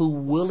 who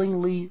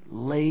willingly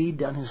laid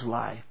down His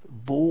life,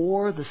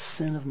 bore the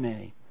sin of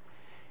many,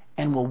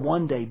 and will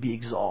one day be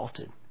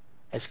exalted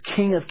as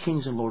King of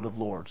Kings and Lord of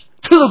Lords,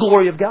 to the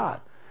glory of God.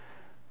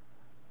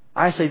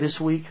 I say this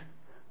week,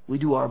 we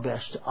do our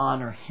best to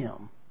honor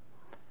Him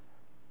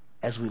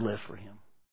as we live for Him.